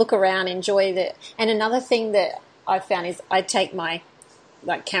just look around, enjoy the. And another thing that I've found is I take my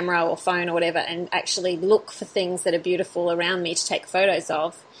camera or phone or whatever and actually look for things that are beautiful around me to take photos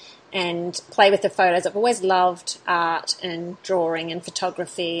of and play with the photos. I've always loved art and drawing and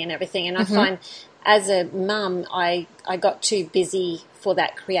photography and everything. And I find as a mum, I got too busy for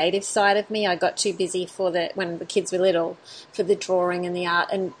that creative side of me. I got too busy when the kids were little, for the drawing and the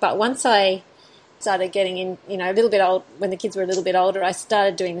art. But once I started getting in, a little bit old, when the kids were a little bit older, I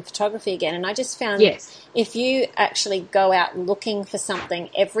started doing the photography again. And I just found if you actually go out looking for something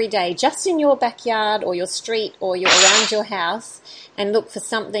every day, just in your backyard or your street or you're around your house, and look for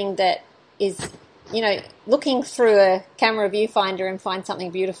something that is, looking through a camera viewfinder and find something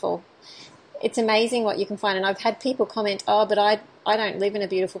beautiful, it's amazing what you can find. And I've had people comment, oh, but I don't live in a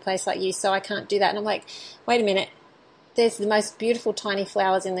beautiful place like you, so I can't do that. And I'm like, wait a minute, there's the most beautiful tiny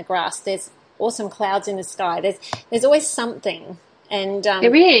flowers in the grass. There's awesome clouds in the sky. There's always something. And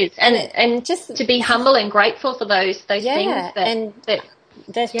there is. And just to be humble and grateful for those things.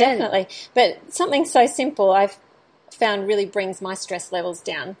 Definitely. But something so simple I've found really brings my stress levels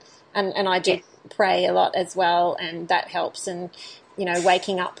down. And I do pray a lot as well, and that helps. And,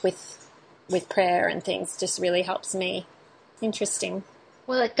 waking up with prayer and things just really helps me. Interesting.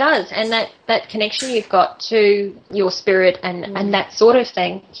 Well, it does. And that connection you've got to your spirit and that sort of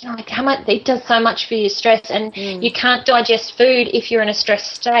thing, how much it does so much for your stress. And you can't digest food if you're in a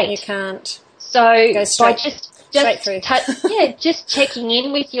stressed state. You can't. So by just checking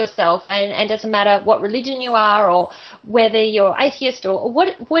in with yourself, and doesn't matter what religion you are or whether you're atheist or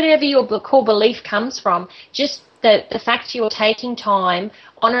whatever your core belief comes from, just the fact you're taking time,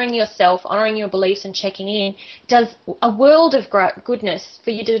 honouring yourself, honouring your beliefs and checking in does a world of goodness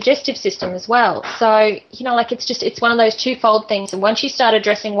for your digestive system as well. So, it's one of those twofold things. And once you start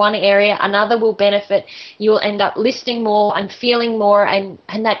addressing one area, another will benefit. You'll end up listening more and feeling more, and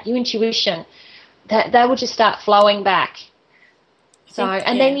that intuition, that will just start flowing back. So,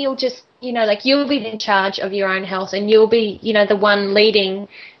 then you'll just, you'll be in charge of your own health, and you'll be, the one leading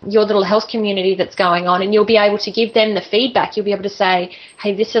your little health community that's going on, and you'll be able to give them the feedback. You'll be able to say,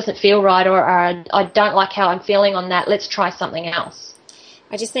 hey, this doesn't feel right, or I don't like how I'm feeling on that. Let's try something else.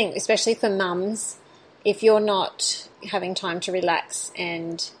 I just think, especially for mums, if you're not having time to relax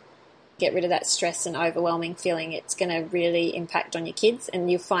and get rid of that stress and overwhelming feeling, it's going to really impact on your kids, and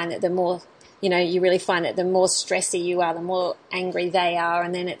you'll find that the more you really find that the more stressy you are, the more angry they are,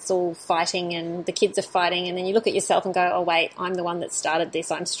 and then it's all fighting and the kids are fighting, and then you look at yourself and go, oh, wait, I'm the one that started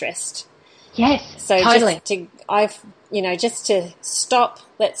this, I'm stressed. Yes, so totally. Just to stop,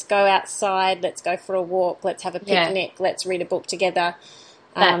 let's go outside, let's go for a walk, let's have a picnic, let's read a book together,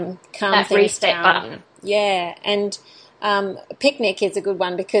 calm that things reset down. Button. Yeah, and a picnic is a good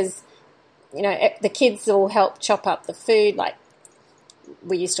one because, the kids will help chop up the food, like,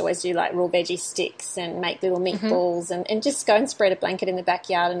 we used to always do raw veggie sticks and make little meatballs and just go and spread a blanket in the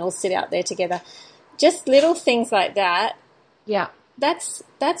backyard and all sit out there together. Just little things like that. Yeah. That's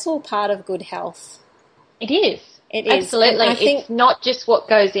all part of good health. It is. It is. Absolutely. It's not just what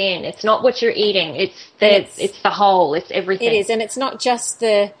goes in. It's not what you're eating. It's the whole. It's everything. It is. And it's not just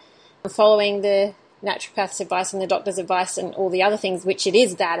the following the naturopath's advice and the doctor's advice and all the other things, which it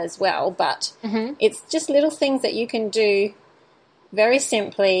is that as well. But it's just little things that you can do very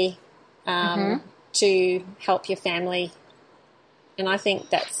simply to help your family, and I think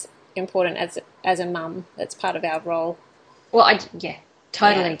that's important as a mum. That's part of our role. Well,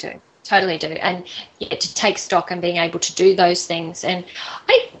 totally do, and to take stock and being able to do those things. And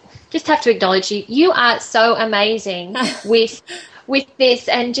I just have to acknowledge you. You are so amazing with this,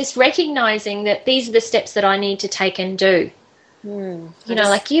 and just recognizing that these are the steps that I need to take and do. You're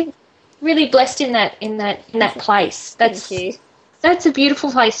really blessed in that place. Thank you. That's a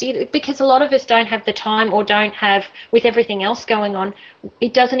beautiful place, because a lot of us don't have the time, or don't have, with everything else going on,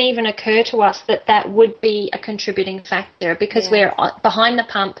 it doesn't even occur to us that would be a contributing factor, because we're behind the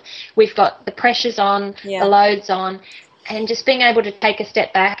pump, we've got the pressures on, the loads on, and just being able to take a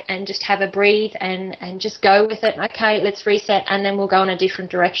step back and just have a breathe and just go with it. Okay, let's reset, and then we'll go in a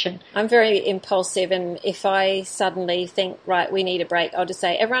different direction. I'm very impulsive, and if I suddenly think, right, we need a break, I'll just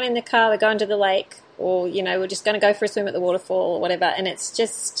say, everyone in the car, we're going to the lake, or, we're just going to go for a swim at the waterfall or whatever. And it's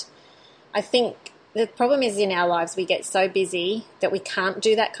just, I think the problem is in our lives we get so busy that we can't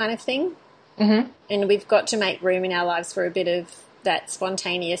do that kind of thing. Mm-hmm. And we've got to make room in our lives for a bit of that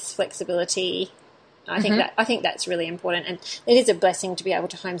spontaneous flexibility. I think that's really important, and it is a blessing to be able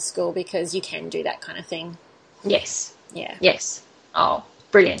to homeschool because you can do that kind of thing. Yes. Yeah. Yes. Oh,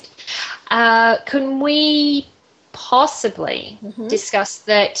 brilliant. Can we possibly discuss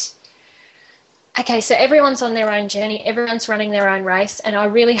that? Okay, so everyone's on their own journey, everyone's running their own race, and I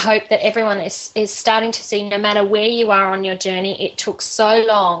really hope that everyone is starting to see, no matter where you are on your journey, it took so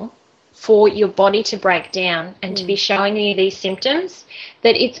long for your body to break down and to be showing you these symptoms,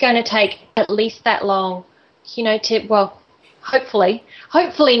 that it's going to take at least that long, hopefully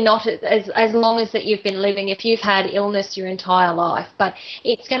not as long as that you've been living, if you've had illness your entire life, but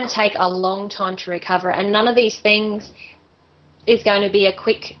it's going to take a long time to recover, and none of these things is going to be a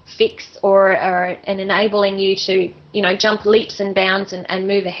quick fix or an enabling you to, jump leaps and bounds and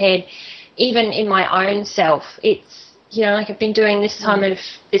move ahead. Even in my own self, it's, I've been doing this time of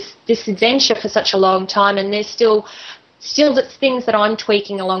this adventure for such a long time, and there's still the things that I'm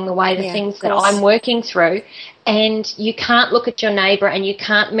tweaking along the way, the things that I'm working through. And you can't look at your neighbour and you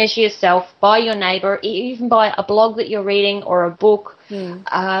can't measure yourself by your neighbour, even by a blog that you're reading or a book. You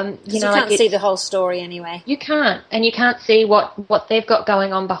can't see the whole story anyway. You can't, and you can't see what they've got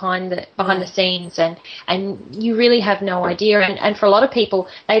going on behind the scenes, and you really have no idea. And for a lot of people,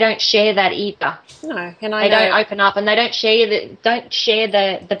 they don't share that either. No, and they don't open up, and they don't share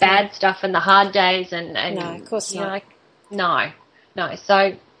the bad stuff and the hard days. And no, of course not. No.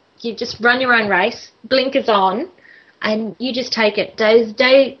 So you just run your own race, blinkers on, and you just take it days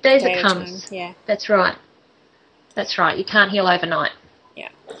it comes. Yeah, that's right. You can't heal overnight. Yeah,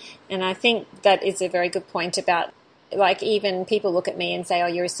 and I think that is a very good point about, like, even people look at me and say, "Oh,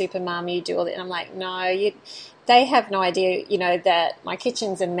 you're a super mum, you do all that," and I'm like, no, they have no idea, that my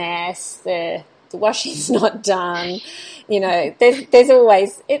kitchen's a mess, the washing's not done, there's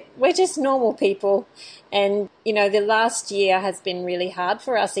always we're just normal people. And, the last year has been really hard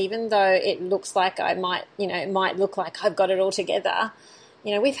for us, even though it looks like it might look like I've got it all together.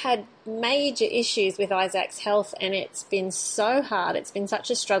 We've had major issues with Isaac's health, and it's been so hard. It's been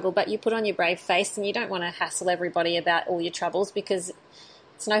such a struggle, but you put on your brave face and you don't want to hassle everybody about all your troubles, because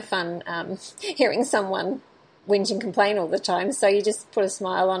it's no fun hearing someone whinge and complain all the time. So you just put a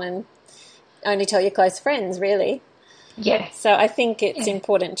smile on and only tell your close friends, really. Yeah. So I think it's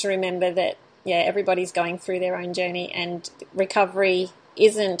important to remember that, everybody's going through their own journey, and recovery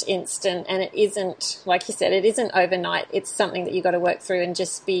isn't instant, and it isn't, like you said, it isn't overnight. It's something that you've got to work through, and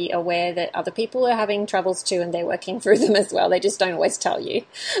just be aware that other people are having troubles too, and they're working through them as well. They just don't always tell you.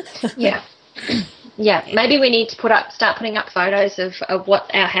 Yeah. Yeah, maybe we need to start putting up photos of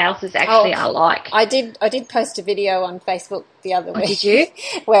what our houses actually are like. I did post a video on Facebook the other week. Did you?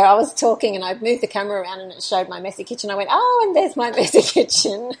 Where I was talking and I moved the camera around and it showed my messy kitchen. I went, and there's my messy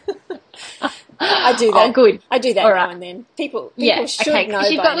kitchen. I do that. Oh, good. I do that now and then. People should know by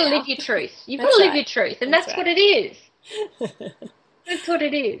you've got to now. live your truth. You've got to live your truth, and that's what it is. That's what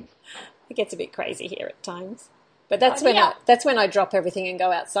it is. It gets a bit crazy here at times. But that's when I drop everything and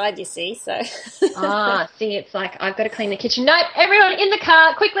go outside, you see. So see, it's like, I've got to clean the kitchen. Nope, everyone in the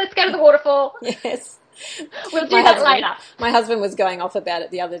car, quick, let's go to the waterfall. Yes. We'll do that later. My husband was going off about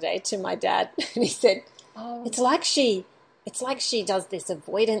it the other day to my dad, and he said, it's like she does this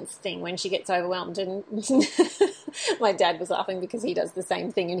avoidance thing when she gets overwhelmed. And my dad was laughing because he does the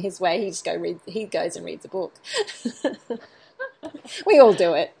same thing in his way. He goes and reads a book. We all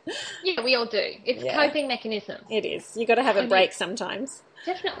do it. Yeah, we all do. It's a coping mechanism. It is. You've got to have a break sometimes.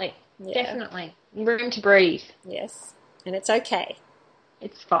 Definitely. Yeah. Definitely. Room to breathe. Yes. And it's okay.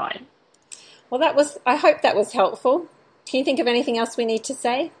 It's fine. Well, I hope that was helpful. Can you think of anything else we need to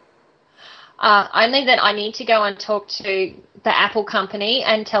say? Only that I need to go and talk to the Apple company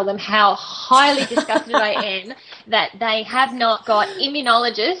and tell them how highly disgusted I am that they have not got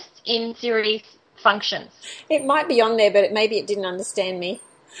immunologists in Siri's functions. It might be on there, but maybe it didn't understand me.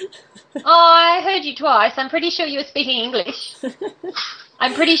 I heard you twice. I'm pretty sure you were speaking English.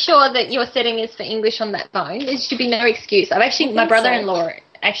 I'm pretty sure that your setting is for English on that phone. There should be no excuse. My brother-in-law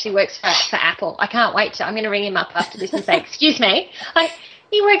actually works for Apple. I can't wait I'm going to ring him up after this and say, excuse me.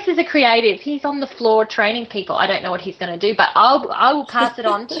 He works as a creative. He's on the floor training people. I don't know what he's going to do, but I will pass it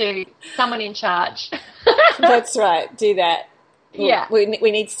on to someone in charge. That's right. Do that. Yeah. We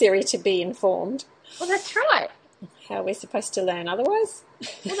need Siri to be informed. Well, that's right. How are we supposed to learn otherwise?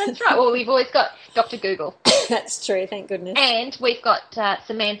 Well, that's right. Well, we've always got Dr. Google. That's true, thank goodness. And we've got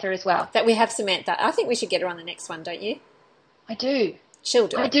Samantha as well. That we have Samantha. I think we should get her on the next one, don't you? I do. She'll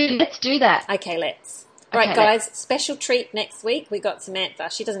do it. I do. Let's do that. Okay, let's. Right, guys, special treat next week. We got Samantha.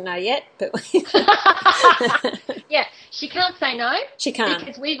 She doesn't know yet, but yeah, she can't say no. She can't.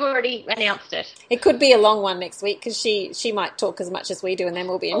 Because we've already announced it. It could be a long one next week because she might talk as much as we do and then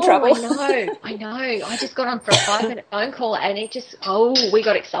we'll be in trouble. I know. I just got on for a 5-minute phone call and it just, we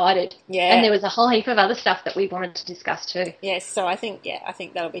got excited. Yeah. And there was a whole heap of other stuff that we wanted to discuss too. Yes, so I think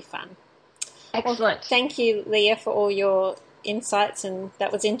that'll be fun. Excellent. Well, thank you, Leah, for all your insights, and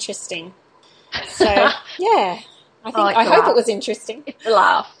that was interesting. So, yeah, I hope it was interesting. It's a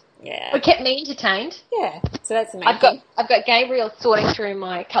laugh. Yeah. It kept me entertained. Yeah, so that's amazing. I've got Gabriel sorting through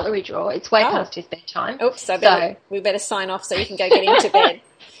my cutlery drawer. It's way past his bedtime. Oops, we better sign off so you can go get into bed.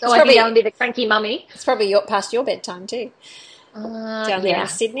 So I can go and be the cranky mummy. It's probably past your bedtime too. Down there in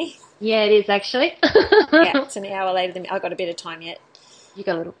Sydney. Yeah, it is actually. Yeah, it's an hour later than me. I've got a bit of time yet. You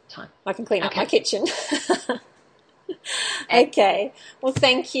got a little time. I can clean up my kitchen. Okay. Well,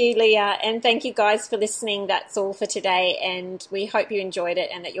 thank you, Leah, and thank you guys for listening. That's all for today, and we hope you enjoyed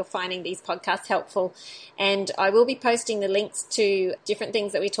it and that you're finding these podcasts helpful. And I will be posting the links to different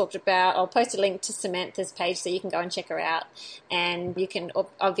things that we talked about. I'll post a link to Samantha's page so you can go and check her out. And you can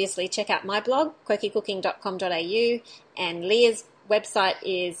obviously check out my blog, quirkycooking.com.au, and Leah's website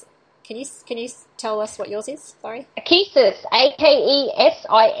is, can you tell us what yours is? Sorry? Akesis,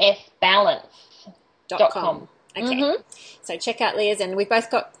 AKESIS balance.com. Okay. Mm-hmm. So check out Leah's, and we've both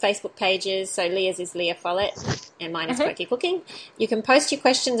got Facebook pages. So Leah's is Leah Follett and mine is Quirky Cooking. You can post your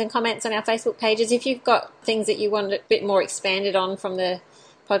questions and comments on our Facebook pages. If you've got things that you want a bit more expanded on from the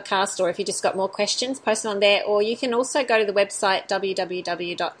podcast, or if you just got more questions, post them on there. Or you can also go to the website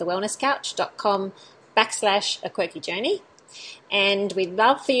www.thewellnesscouch.com/a-quirky-journey. And we'd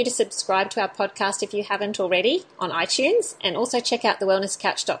love for you to subscribe to our podcast if you haven't already on iTunes, and also check out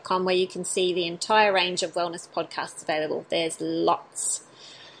thewellnesscouch.com where you can see the entire range of wellness podcasts available. There's lots.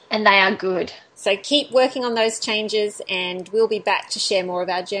 And they are good. So keep working on those changes, and we'll be back to share more of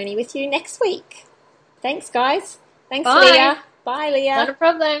our journey with you next week. Thanks, guys. Thanks, bye. Leah. Bye, Leah. Not a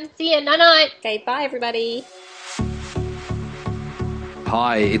problem. See you. Night-night. Okay, bye, everybody.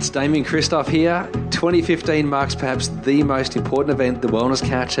 Hi, it's Damien Christoph here. 2015 marks perhaps the most important event the Wellness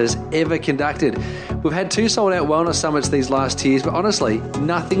Couch has ever conducted. We've had 2 sold-out wellness summits these last years, but honestly,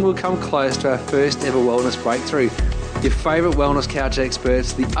 nothing will come close to our first ever wellness breakthrough. Your favourite Wellness Couch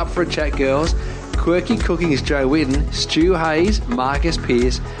experts, the Up for a Chat girls, Quirky Cooking's Joe Whitten, Stu Hayes, Marcus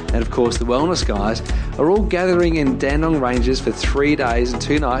Pearce, and of course the Wellness guys, are all gathering in Dandenong Ranges for 3 days and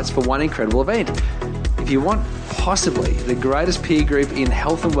 2 nights for one incredible event. If you want possibly the greatest peer group in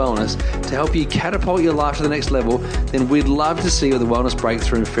health and wellness to help you catapult your life to the next level, then we'd love to see you at the Wellness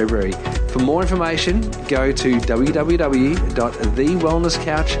Breakthrough in February. For more information, go to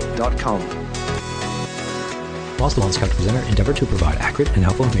www.thewellnesscouch.com. Whilst the Wellness Couch presenter endeavour to provide accurate and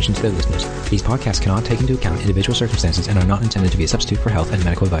helpful information to their listeners, these podcasts cannot take into account individual circumstances and are not intended to be a substitute for health and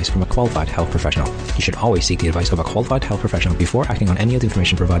medical advice from a qualified health professional. You should always seek the advice of a qualified health professional before acting on any of the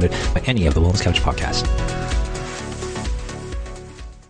information provided by any of the Wellness Couch podcasts.